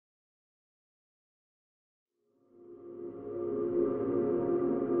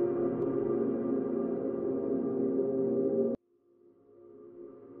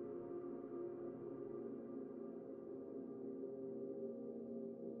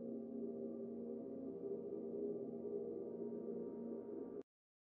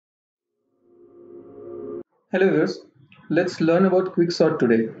Hello viewers, let's learn about quicksort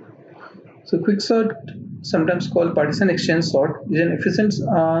today. So quicksort, sometimes called partition exchange sort, is an efficient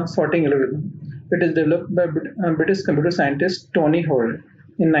sorting algorithm. It is developed by British computer scientist Tony Hoare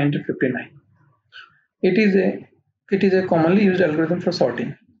in 1959. It is a it is a commonly used algorithm for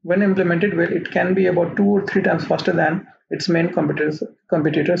sorting. When implemented well, it can be about 2 or 3 times faster than its main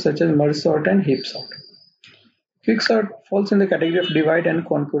competitors such as merge sort and heap sort. Quicksort falls in the category of divide and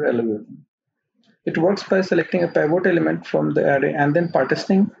conquer algorithm. It works by selecting a pivot element from the array and then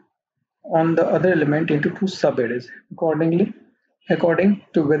partitioning on the other element into two subarrays according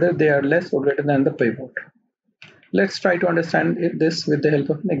to whether they are less or greater than the pivot. Let's try to understand this with the help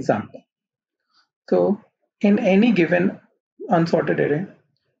of an example. So in any given unsorted array,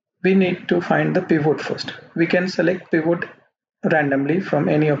 we need to find the pivot first. We can select pivot randomly from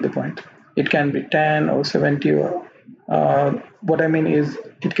any of the points. It can be 10 or 70 or what I mean is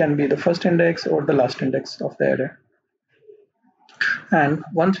it can be the first index or the last index of the array. And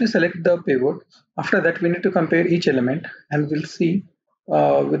once we select the pivot, after that we need to compare each element, and we'll see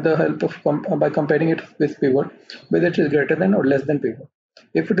with the help of by comparing it with pivot whether it is greater than or less than pivot.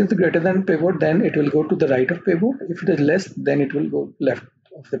 If it is greater than pivot, then it will go to the right of pivot. If it is less, then it will go left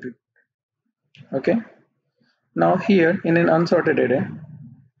of the pivot. Okay. Now here in an unsorted array,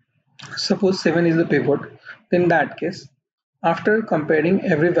 suppose 7 is the pivot. In that case, after comparing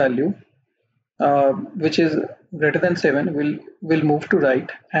every value which is greater than 7 will move to right,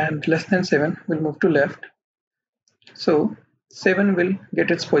 and less than 7 will move to left. So 7 will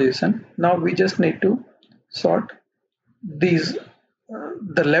get its position. Now we just need to sort these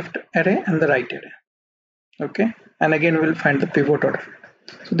the left array and the right array. Okay, and again we'll find the pivot order.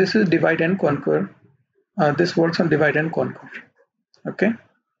 So this is divide and conquer. This works on divide and conquer. Okay,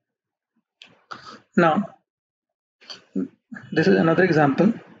 now this is another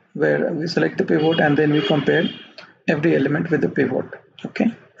example where we select the pivot and then we compare every element with the pivot. Okay,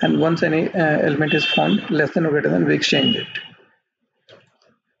 and once any element is found less than or greater than, we exchange it.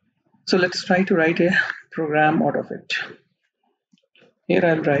 So let's try to write a program out of it. Here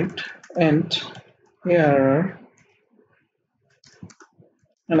I'll write int error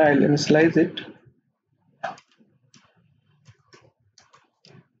and I'll initialize it.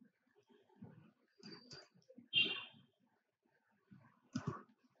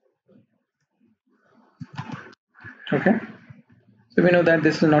 Okay, so we know that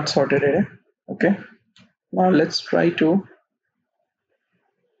this is not sorted array. Okay, now let's try to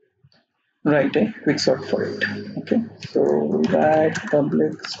write a quicksort for it. Okay, so write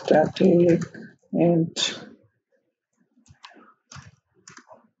public static int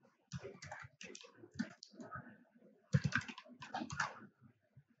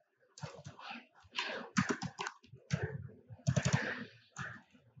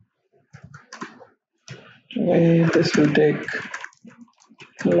this will take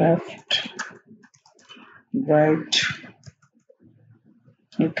left, right.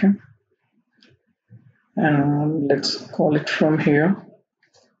 Okay, and let's call it from here.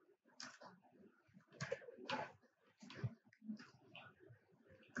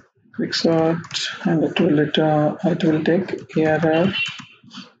 Quicksort, and it will take error.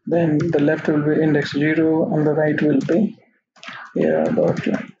 Then the left will be index 0 and the right will be error dot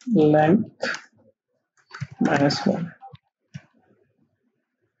length -1,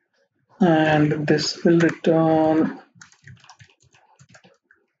 and this will return.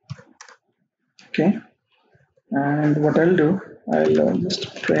 Okay, and what I'll do, I'll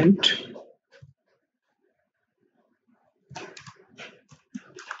just print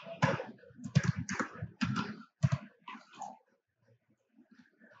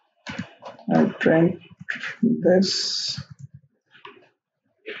this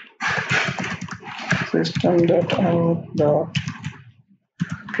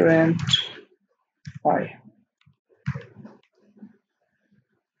system.out.print I.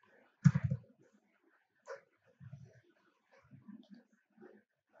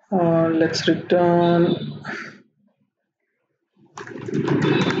 Let's return,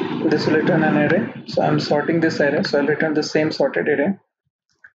 this will return an array. So I'm sorting this array, so I'll return the same sorted array.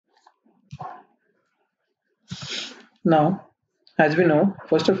 Now, as we know,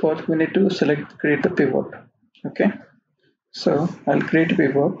 first of all, we need to create the pivot. Okay, so I'll create a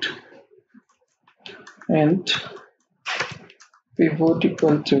pivot and pivot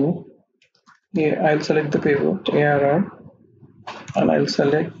equal to, here I'll select the pivot ARR and I'll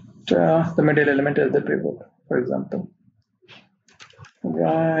select the middle element as the pivot. For example,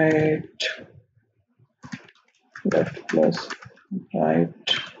 right, left plus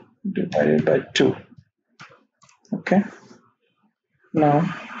right divided by 2. Okay, now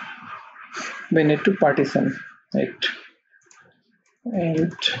we need to partition it.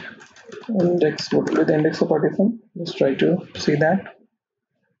 And index, what will be the index of partition? Let's try to see that.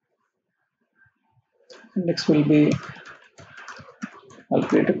 Index will be, I'll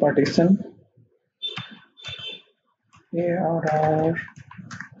create a partition ARR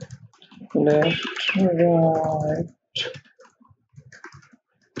left, right,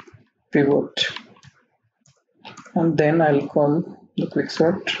 pivot, and then I'll call the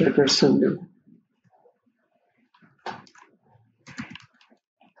quicksort recursively.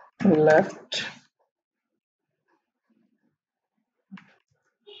 Left,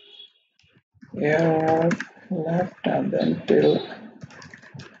 ARR left, and then till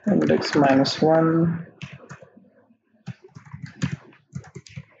index -1,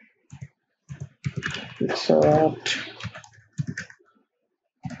 quicksort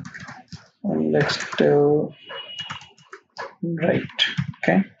index till right.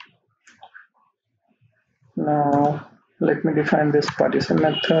 Okay. Now let me define this partition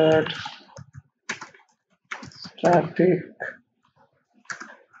method. Static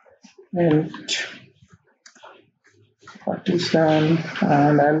int partition,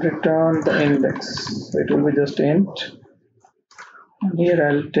 and I'll return the index. So it will be just int. And here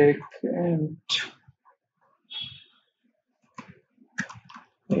I'll take int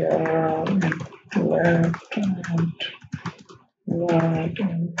here, int left, and right,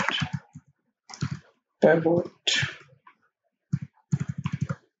 and pivot.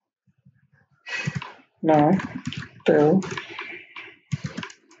 Now till,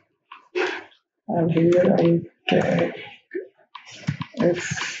 and here I'll take if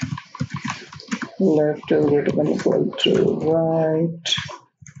left is greater than equal to right,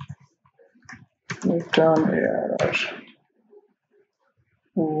 return ARR,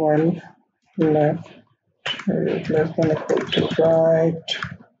 while left is less than equal to right,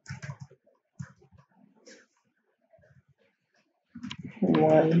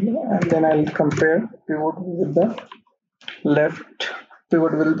 while, and then I'll compare pivot with the left,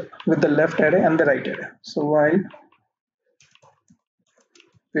 pivot with the left array and the right array. So while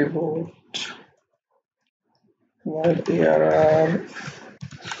pivot, while ARR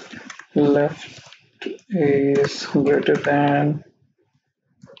left is greater than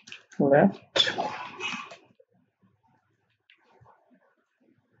left,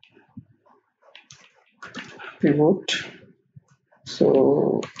 pivot.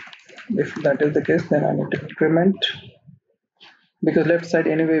 So if that is the case, then I need to increment, because left side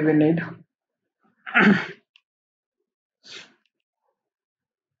anyway we need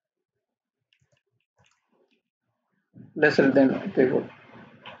lesser than pivot.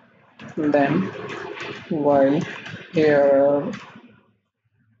 Then while ARR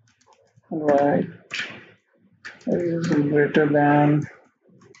right is greater than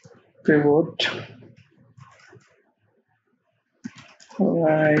pivot,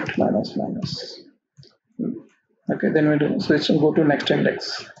 right minus minus. Okay, then we do switch and go to next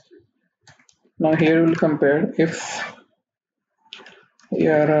index. Now here we'll compare if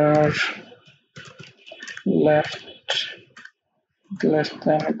ARR left less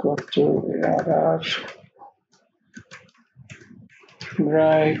than equal to ARR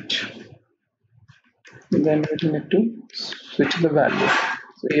right, then we need to switch the value.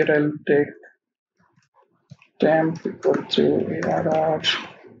 So here I'll take temp equal to ARR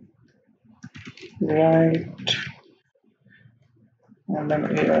right, and then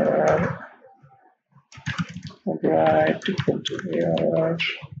ARR right equal to ARR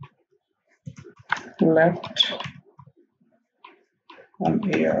left,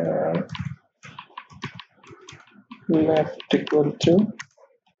 and ARR left equal to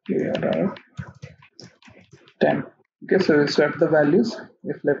ARR temp. Okay, so we swap the values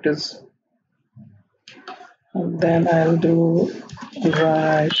if left is, and then I'll do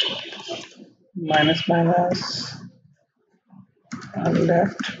right minus minus and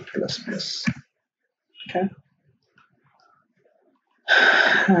left plus plus. Okay.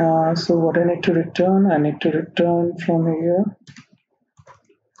 So what I need to return? I need to return from here,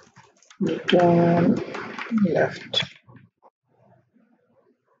 return left.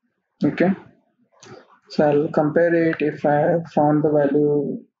 Okay. So I'll compare it. If I found the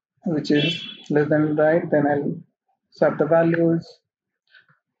value which is less than right, then I'll swap the values.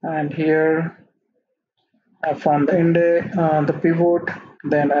 And here I found the index, the pivot.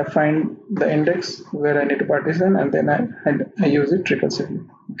 Then I find the index where I need to partition, and then I use it recursively.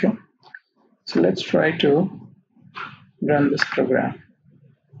 Okay. So let's try to run this program.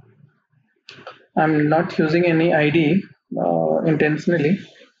 I'm not using any ID intentionally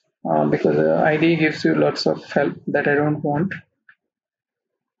because ID gives you lots of help that I don't want.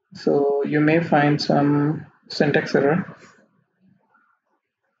 So you may find some syntax error.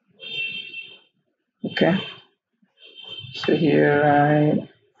 Okay. So here I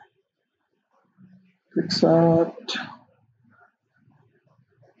quicksort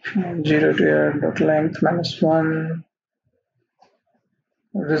 0 to error dot length -1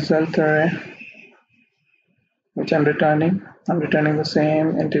 result array, which I'm returning. I'm returning the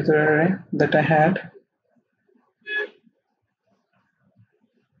same integer array that I had.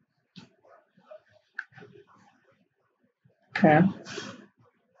 Okay.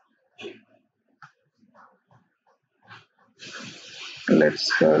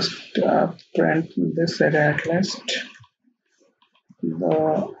 Let's first print this array at least,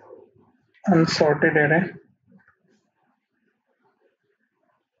 the unsorted array.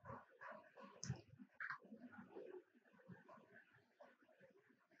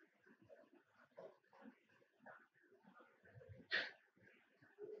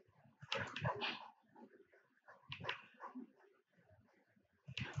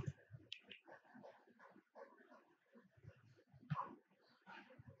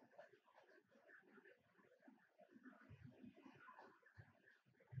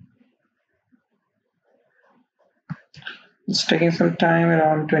 It's taking some time,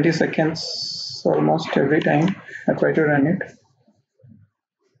 around 20 seconds almost every time I try to run it.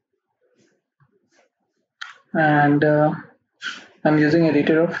 And I'm using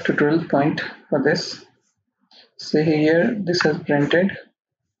editor of tutorial point for this. See here, this has printed.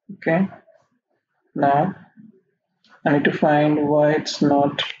 Okay. Now I need to find why it's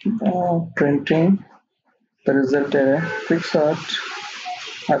not printing the result array. Quicksort,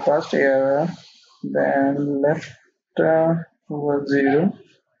 I passed error, then left was 0,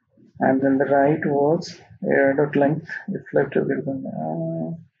 and then the right was error dot length. If left is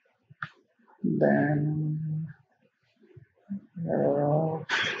 0, then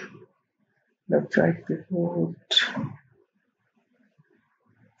left right pivot.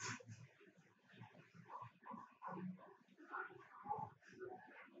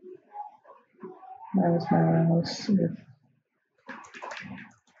 Minus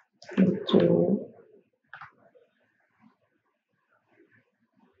to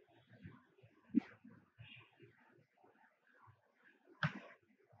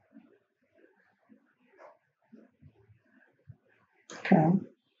count.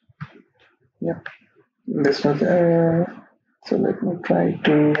 Yep, this was error. So let me try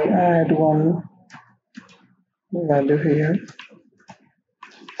to add one value here.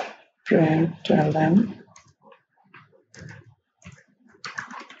 Print ln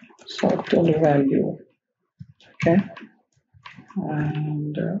sorted value. Okay,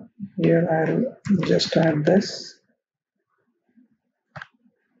 and here I'll just add this.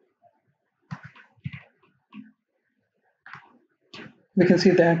 We can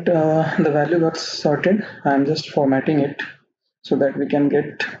see that the value got sorted. I'm just formatting it so that we can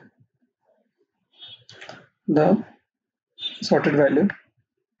get the sorted value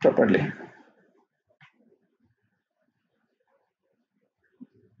properly.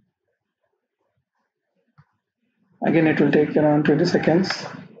 Again, it will take around 20 seconds.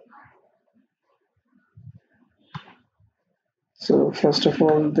 So first of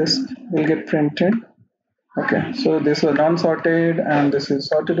all, this will get printed. Okay, so this was non-sorted and this is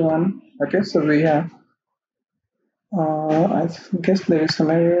sorted one. Okay, so we have, I guess there is some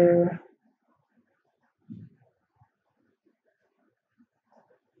error.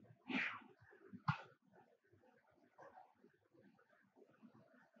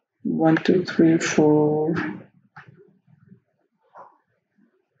 One, two, three, four.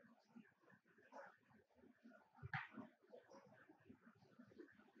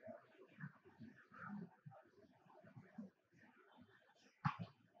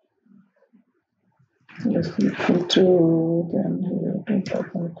 Let's equal to, then here,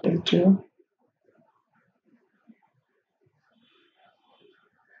 equal to.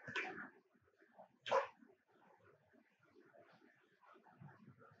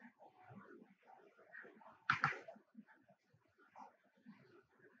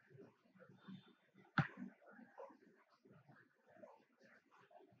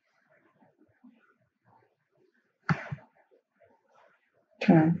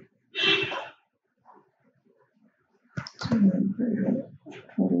 Okay.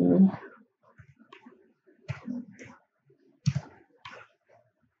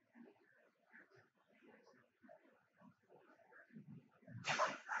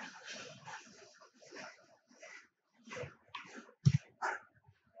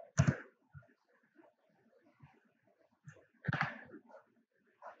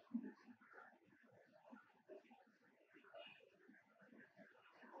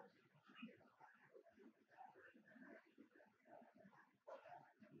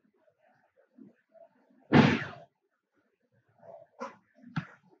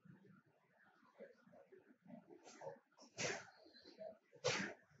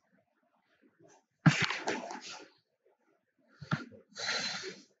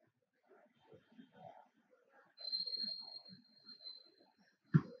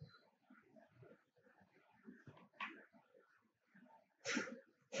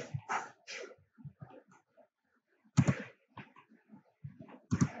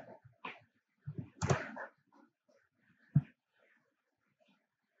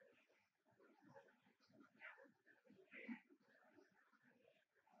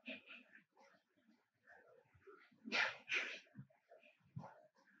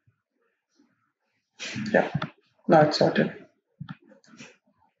 Yeah, now it's sorted.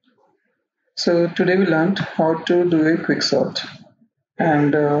 So today we learned how to do a quick sort.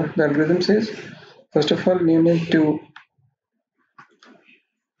 And the algorithm says, first of all, you need to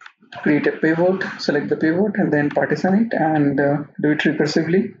create a pivot, select the pivot, and then partition it and do it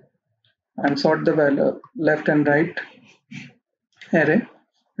recursively and sort the value left and right array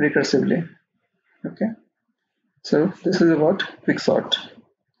recursively. Okay, so this is about quick sort.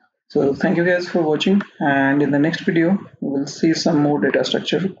 So thank you guys for watching, and in the next video we will see some more data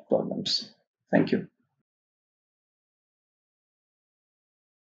structure problems. Thank you.